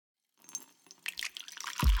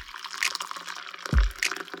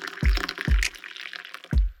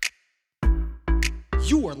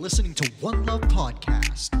You are listening to One Love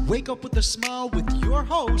Podcast. Wake up with a smile with your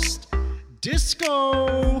host,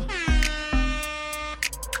 Disco.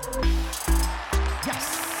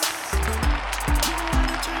 Yes.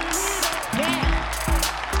 Yeah.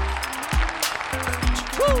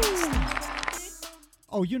 Woo.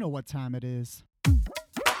 Oh, you know what time it is.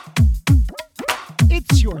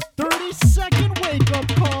 It's your 30-second wake-up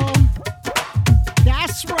call.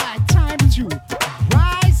 That's right, time to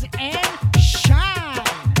rise and shine.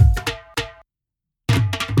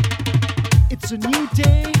 It's a new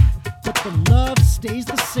day, but the love stays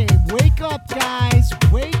the same. Wake up, guys.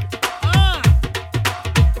 Wake up.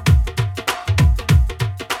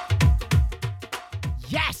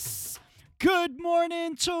 Yes. Good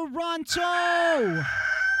morning, Toronto.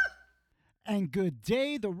 And good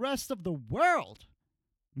day, the rest of the world.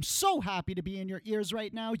 I'm so happy to be in your ears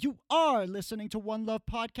right now. You are listening to One Love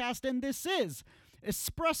Podcast, and this is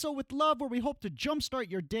Espresso with Love, where we hope to jumpstart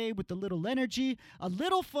your day with a little energy, a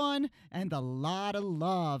little fun, and a lot of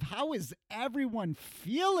love. How is everyone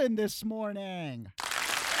feeling this morning?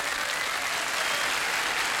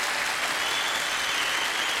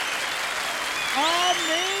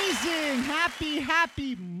 Amazing!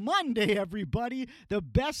 Happy Monday, everybody. The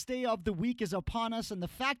best day of the week is upon us, and the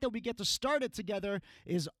fact that we get to start it together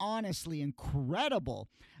is honestly incredible.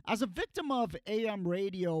 As a victim of AM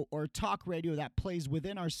radio or talk radio that plays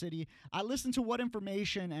within our city, I listen to what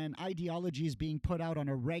information and ideology is being put out on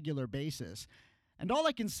a regular basis. And all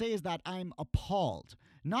I can say is that I'm appalled,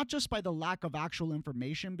 not just by the lack of actual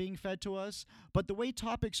information being fed to us, but the way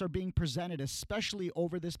topics are being presented, especially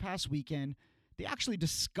over this past weekend. They actually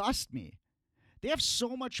disgust me. They have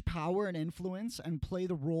so much power and influence and play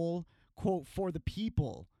the role, quote, for the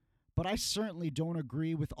people, but I certainly don't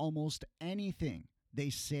agree with almost anything they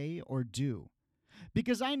say or do.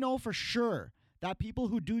 Because I know for sure that people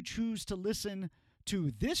who do choose to listen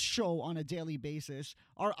to this show on a daily basis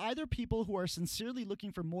are either people who are sincerely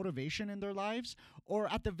looking for motivation in their lives,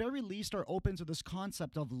 or at the very least are open to this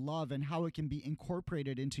concept of love and how it can be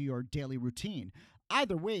incorporated into your daily routine.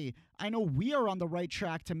 Either way, I know we are on the right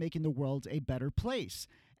track to making the world a better place.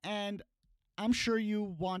 And I'm sure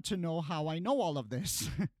you want to know how I know all of this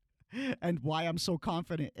and why I'm so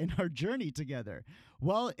confident in our journey together.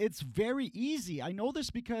 Well, it's very easy. I know this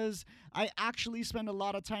because I actually spend a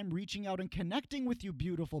lot of time reaching out and connecting with you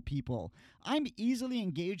beautiful people. I'm easily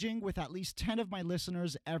engaging with at least 10 of my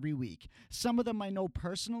listeners every week. Some of them I know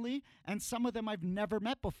personally, and some of them I've never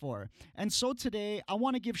met before. And so today, I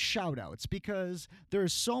want to give shout outs because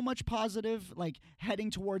there's so much positive, heading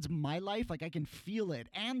towards my life. I can feel it,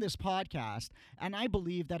 and this podcast. And I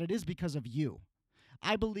believe that it is because of you.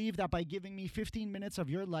 I believe that by giving me 15 minutes of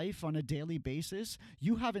your life on a daily basis,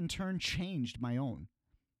 you have in turn changed my own.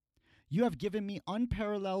 You have given me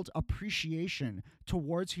unparalleled appreciation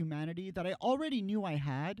towards humanity that I already knew I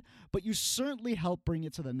had, but you certainly helped bring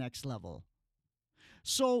it to the next level.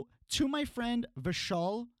 So, to my friend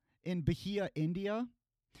Vishal in Bahia, India,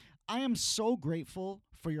 I am so grateful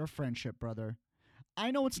for your friendship, brother. I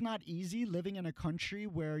know it's not easy living in a country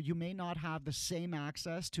where you may not have the same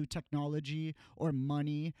access to technology or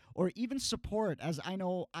money or even support as I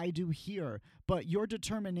know I do here, but your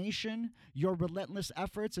determination, your relentless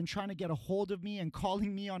efforts in trying to get a hold of me and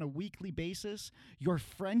calling me on a weekly basis, your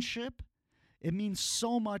friendship, it means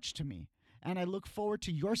so much to me. And I look forward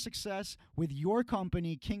to your success with your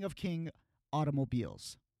company, King of King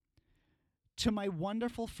Automobiles. To my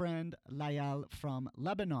wonderful friend, Layal from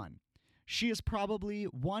Lebanon. She is probably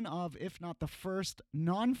one of, if not the first,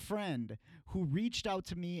 non-friend who reached out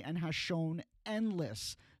to me and has shown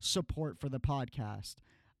endless support for the podcast.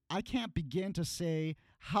 I can't begin to say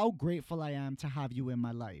how grateful I am to have you in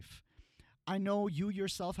my life. I know you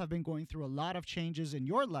yourself have been going through a lot of changes in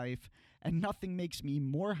your life, and nothing makes me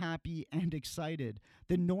more happy and excited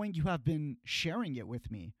than knowing you have been sharing it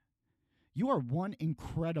with me. You are one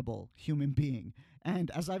incredible human being, and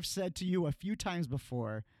as I've said to you a few times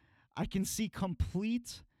before, I can see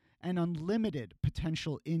complete and unlimited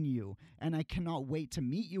potential in you, and I cannot wait to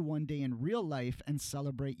meet you one day in real life and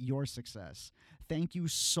celebrate your success. Thank you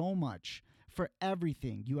so much for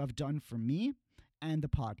everything you have done for me and the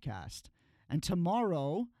podcast. And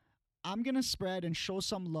tomorrow, I'm going to spread and show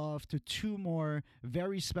some love to 2 more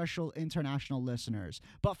very special international listeners.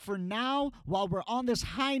 But for now, while we're on this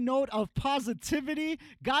high note of positivity,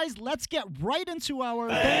 guys, let's get right into our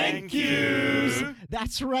thank yous.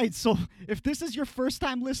 That's right. So if this is your first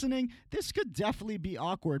time listening, this could definitely be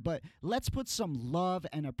awkward, but let's put some love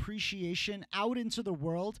and appreciation out into the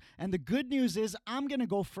world. And the good news is I'm going to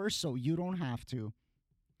go first so you don't have to.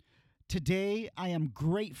 Today, I am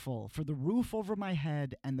grateful for the roof over my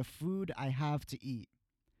head and the food I have to eat.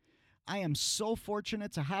 I am so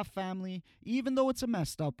fortunate to have family, even though it's a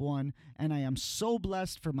messed up one, and I am so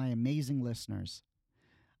blessed for my amazing listeners.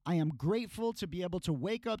 I am grateful to be able to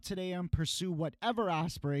wake up today and pursue whatever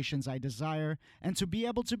aspirations I desire, and to be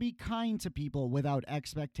able to be kind to people without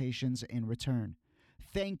expectations in return.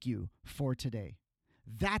 Thank you for today.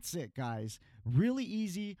 That's it, guys. Really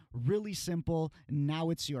easy, really simple. Now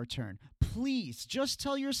it's your turn. Please just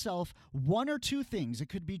tell yourself one or two things. It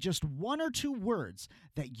could be just one or two words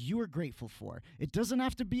that you are grateful for. It doesn't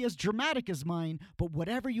have to be as dramatic as mine, but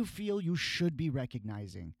whatever you feel you should be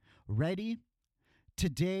recognizing. Ready?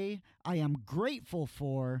 Today, I am grateful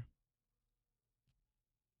for...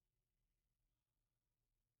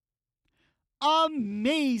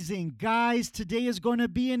 Amazing, guys. Today is going to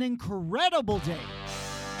be an incredible day.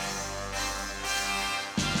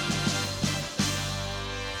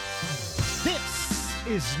 This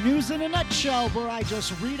is News in a Nutshell, where I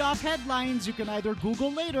just read off headlines you can either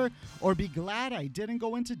Google later or be glad I didn't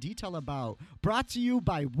go into detail about. Brought to you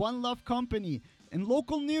by One Love Company. In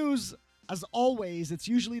local news, as always, it's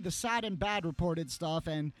usually the sad and bad reported stuff,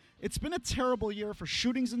 and it's been a terrible year for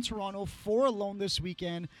shootings in Toronto, 4 alone this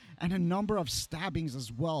weekend, and a number of stabbings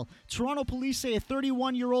as well. Toronto police say a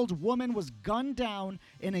 31-year-old woman was gunned down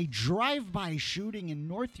in a drive-by shooting in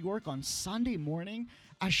North York on Sunday morning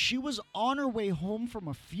as she was on her way home from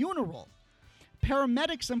a funeral.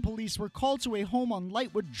 Paramedics and police were called to a home on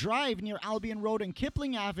Lightwood Drive near Albion Road and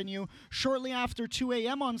Kipling Avenue shortly after 2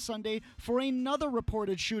 a.m. on Sunday for another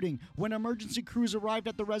reported shooting. When emergency crews arrived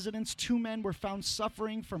at the residence, 2 men were found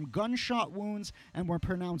suffering from gunshot wounds and were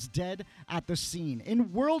pronounced dead at the scene.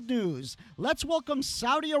 In world news, let's welcome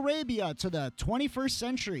Saudi Arabia to the 21st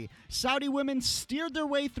century. Saudi women steered their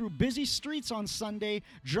way through busy streets on Sunday,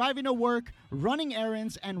 driving to work, running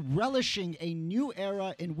errands, and relishing a new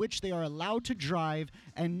era in which they are allowed to drive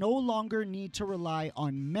and no longer need to rely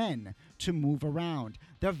on men to move around.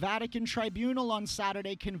 The Vatican Tribunal on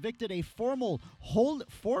Saturday convicted a former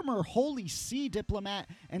Holy See diplomat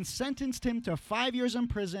and sentenced him to 5 years in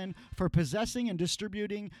prison for possessing and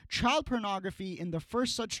distributing child pornography in the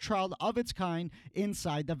first such trial of its kind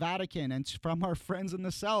inside the Vatican. And from our friends in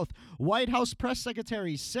the South, White House Press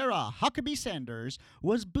Secretary Sarah Huckabee Sanders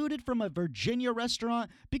was booted from a Virginia restaurant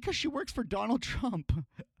because she works for Donald Trump.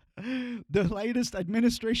 The latest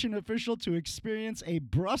administration official to experience a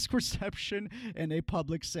brusque reception in a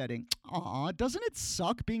public setting. Aw, doesn't it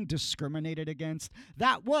suck being discriminated against?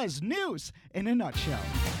 That was News in a Nutshell.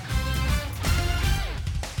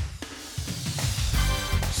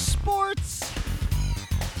 Sports!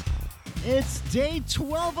 It's day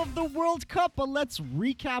 12 of the World Cup, but let's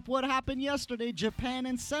recap what happened yesterday. Japan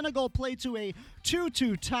and Senegal played to a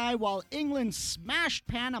 2-2 tie, while England smashed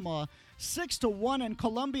Panama 6-1, and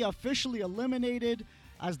Colombia officially eliminated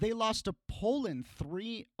as they lost to Poland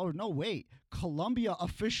Colombia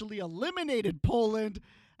officially eliminated Poland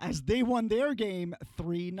as they won their game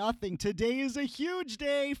 3-0. Today is a huge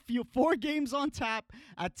day. 4 games on tap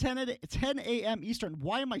at 10 a.m. Eastern.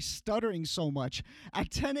 Why am I stuttering so much? At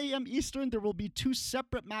 10 a.m. Eastern, there will be 2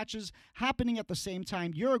 separate matches happening at the same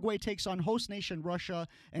time. Uruguay takes on host nation Russia,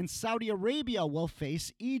 and Saudi Arabia will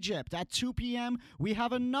face Egypt. At 2 p.m., we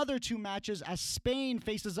have another 2 matches as Spain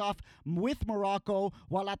faces off with Morocco,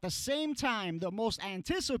 while at the same time, the most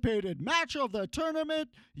anticipated match of the tournament,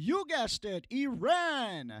 you guessed it,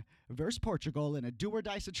 Iran versus Portugal in a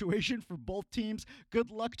do-or-die situation for both teams.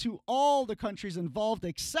 Good luck to all the countries involved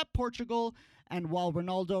except Portugal. And while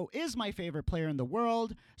Ronaldo is my favorite player in the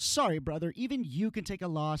world, sorry, brother, even you can take a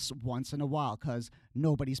loss once in a while because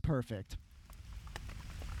nobody's perfect.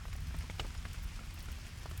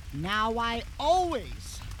 Now, I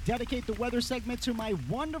always dedicate the weather segment to my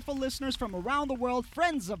wonderful listeners from around the world,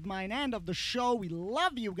 friends of mine and of the show. We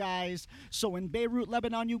love you guys. So in Beirut,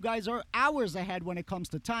 Lebanon, you guys are hours ahead when it comes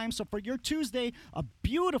to time. So for your Tuesday, a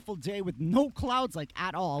beautiful day with no clouds like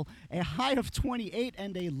at all, a high of 28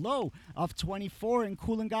 and a low of 24 in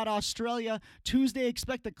Coolangatta, Australia. Tuesday,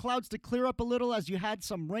 expect the clouds to clear up a little as you had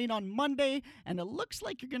some rain on Monday, and it looks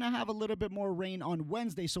like you're going to have a little bit more rain on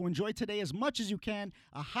Wednesday. So enjoy today as much as you can.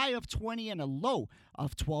 A high of 20 and a low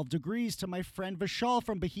of 12 degrees. To my friend Vishal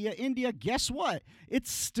from Bahia, India, guess what? It's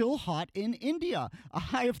still hot in India. A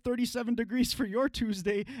high of 37 degrees for your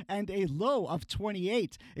Tuesday and a low of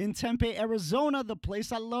 28. In Tempe, Arizona, the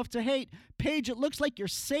place I love to hate. Paige, it looks like you're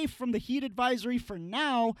safe from the heat advisory for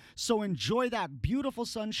now, so enjoy that beautiful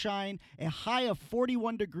sunshine. A high of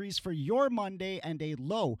 41 degrees for your Monday and a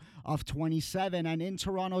low of 27. And in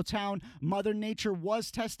Toronto town, Mother Nature was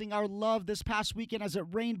testing our love this past weekend as it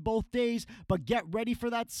rained both days, but get ready for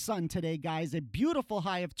that that sun today, guys. A beautiful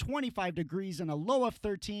high of 25 degrees and a low of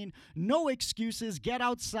 13. No excuses. Get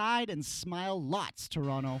outside and smile lots,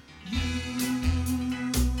 Toronto.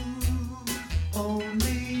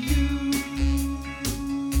 Only you,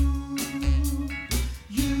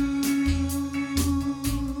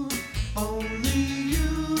 only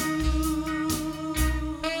you.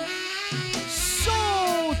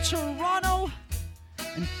 So, Toronto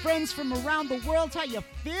and friends from around the world, how you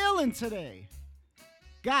feeling today?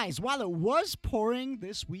 Guys, while it was pouring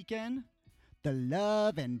this weekend, the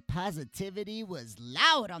love and positivity was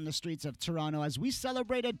loud on the streets of Toronto as we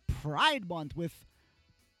celebrated Pride Month with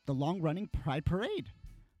the long-running Pride Parade.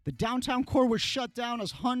 The downtown core was shut down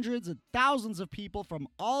as hundreds of thousands of people from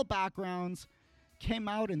all backgrounds came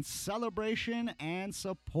out in celebration and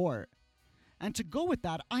support. And to go with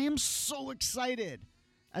that, I am so excited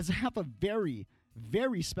as I have a very,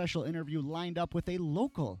 very special interview lined up with a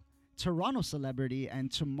local Toronto celebrity,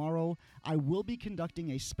 and tomorrow I will be conducting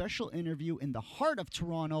a special interview in the heart of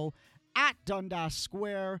Toronto at Dundas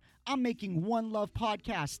Square. I'm making One Love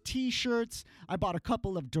Podcast t-shirts. I bought a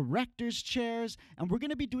couple of director's chairs, and we're going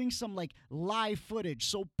to be doing some live footage.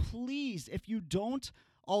 So please, if you don't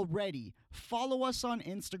already, follow us on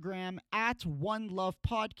Instagram at One Love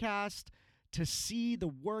Podcast to see the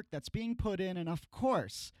work that's being put in, and of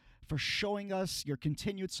course, for showing us your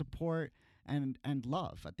continued support and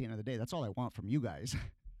love. At the end of the day, that's all I want from you guys.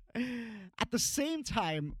 At the same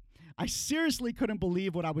time, I seriously couldn't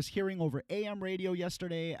believe what I was hearing over AM radio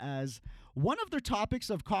yesterday, as one of their topics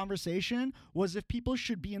of conversation was if people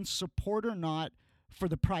should be in support or not for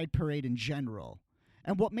the Pride Parade in general.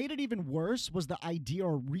 And what made it even worse was the idea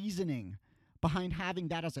or reasoning behind having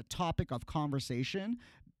that as a topic of conversation,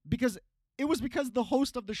 because the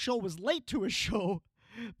host of the show was late to his show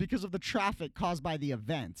because of the traffic caused by the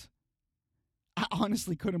event. I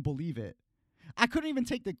honestly couldn't believe it. I couldn't even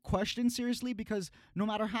take the question seriously because no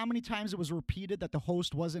matter how many times it was repeated that the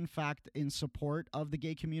host was in fact in support of the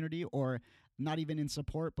gay community, or not even in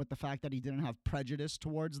support, but the fact that he didn't have prejudice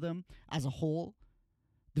towards them as a whole,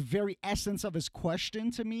 the very essence of his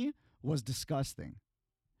question to me was disgusting.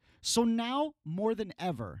 So now, more than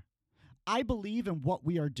ever, I believe in what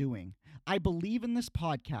we are doing. I believe in this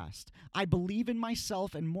podcast. I believe in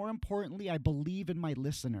myself, and more importantly, I believe in my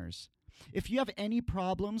listeners. If you have any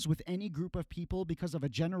problems with any group of people because of a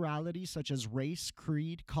generality such as race,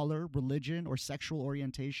 creed, color, religion, or sexual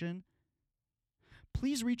orientation,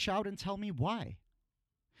 please reach out and tell me why.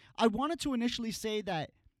 I wanted to initially say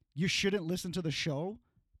that you shouldn't listen to the show,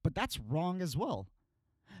 but that's wrong as well.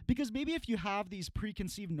 Because maybe if you have these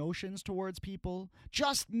preconceived notions towards people,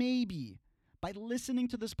 just maybe, by listening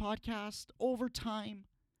to this podcast over time,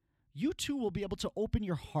 you too will be able to open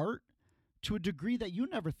your heart to a degree that you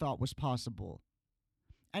never thought was possible.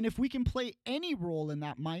 And if we can play any role in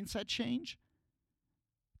that mindset change,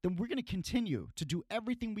 then we're going to continue to do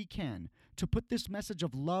everything we can to put this message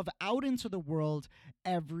of love out into the world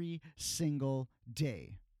every single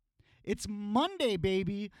day. It's Monday,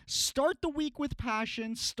 baby. Start the week with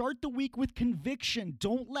passion. Start the week with conviction.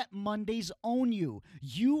 Don't let Mondays own you.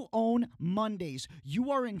 You own Mondays. You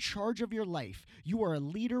are in charge of your life. You are a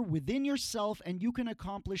leader within yourself, and you can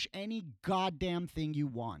accomplish any goddamn thing you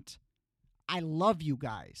want. I love you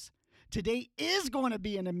guys. Today is going to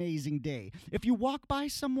be an amazing day. If you walk by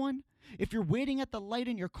someone, if you're waiting at the light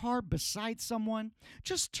in your car beside someone,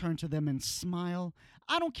 just turn to them and smile.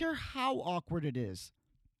 I don't care how awkward it is,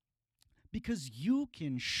 because you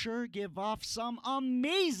can sure give off some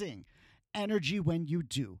amazing energy when you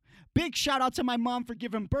do. Big shout out to my mom for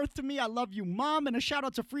giving birth to me. I love you, Mom. And a shout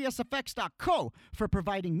out to freesfx.co for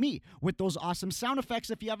providing me with those awesome sound effects.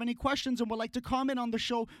 If you have any questions and would like to comment on the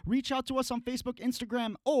show, reach out to us on Facebook,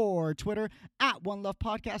 Instagram, or Twitter at One Love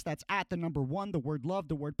Podcast. That's at the number one, the word love,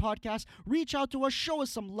 the word podcast. Reach out to us. Show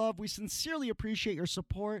us some love. We sincerely appreciate your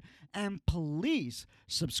support. And please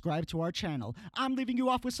subscribe to our channel. I'm leaving you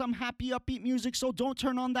off with some happy, upbeat music, so don't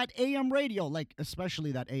turn on that AM radio,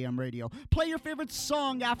 especially that AM radio. Play your favorite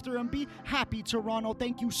song after and be happy, Toronto.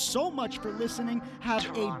 Thank you so much for listening. Have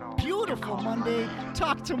a beautiful Monday.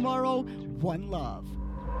 Talk tomorrow. One love.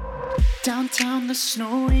 Downtown, the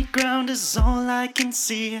snowy ground is all I can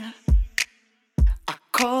see. I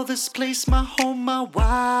call this place my home, my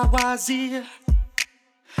YYZ.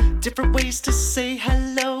 Different ways to say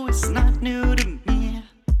hello is not new to me.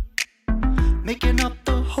 Making up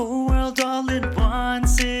the whole world all in one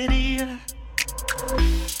city.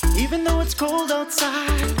 Even though it's cold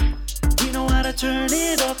outside, we know how to turn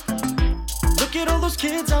it up. Look at all those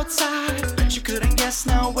kids outside, bet you couldn't guess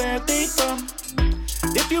now where they from.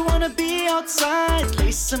 If you wanna be outside,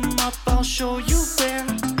 lace them up, I'll show you where.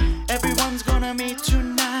 Everyone's gonna meet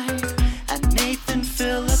tonight.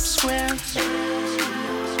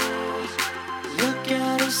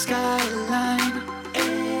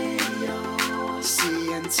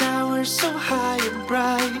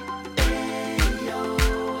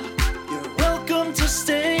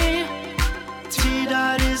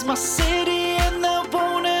 my city and that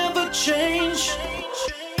won't ever change.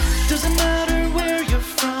 Doesn't matter where you're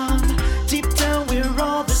from, deep down we're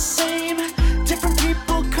all the same. Different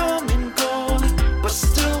people come and go, but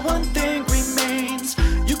still one thing remains.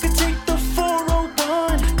 You can take the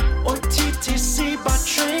 401 or TTC by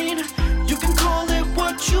train. You can call it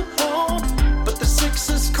what you want, but the 6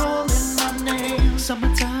 is calling my name.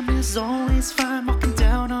 Summertime is always fine, walking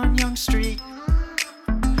down on Young Street.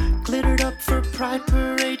 Glittered up for Pride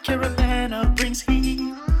Parade, Caravana brings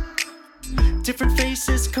heat. Different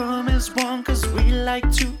faces come as one, cause we like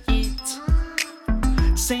to eat.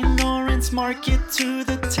 St. Lawrence Market to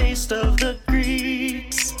the taste of the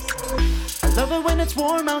Greeks. I love it when it's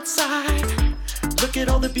warm outside. Look at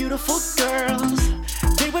all the beautiful girls.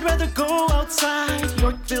 They would rather go outside.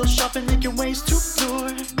 Yorkville shopping, making ways to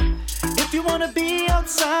tour. If you wanna be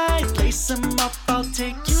outside, lace them up, I'll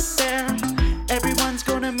take you there. Everyone's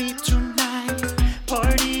gonna meet tonight.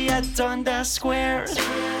 Party at Dundas Square.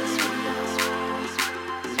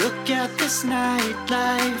 Look at this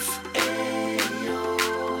nightlife.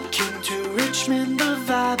 King to Richmond, the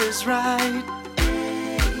vibe is right.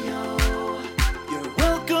 You're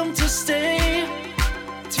welcome to stay.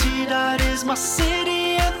 T-Dot is my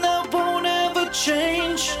city and that won't ever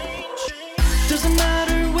change. Doesn't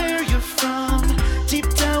matter where you're from, deep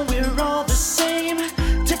down we're all the same.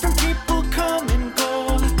 Different people come and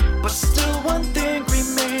go, but still one thing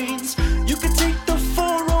remains. You can take the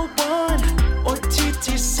 401 or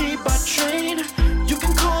TTC by train. You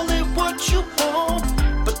can call it what you want,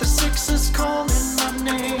 but the 6 is calling my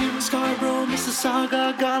name. Scarborough,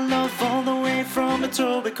 Mississauga, got love all the way from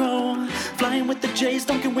Etobicoke. Flying with the Jays,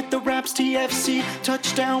 dunking with the Raps, TFC,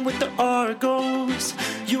 touchdown with the Argos.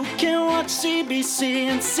 You can watch CBC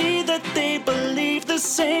and see that they believe the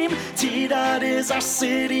same. T-Dot is our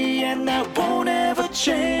city and that won't ever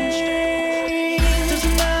change.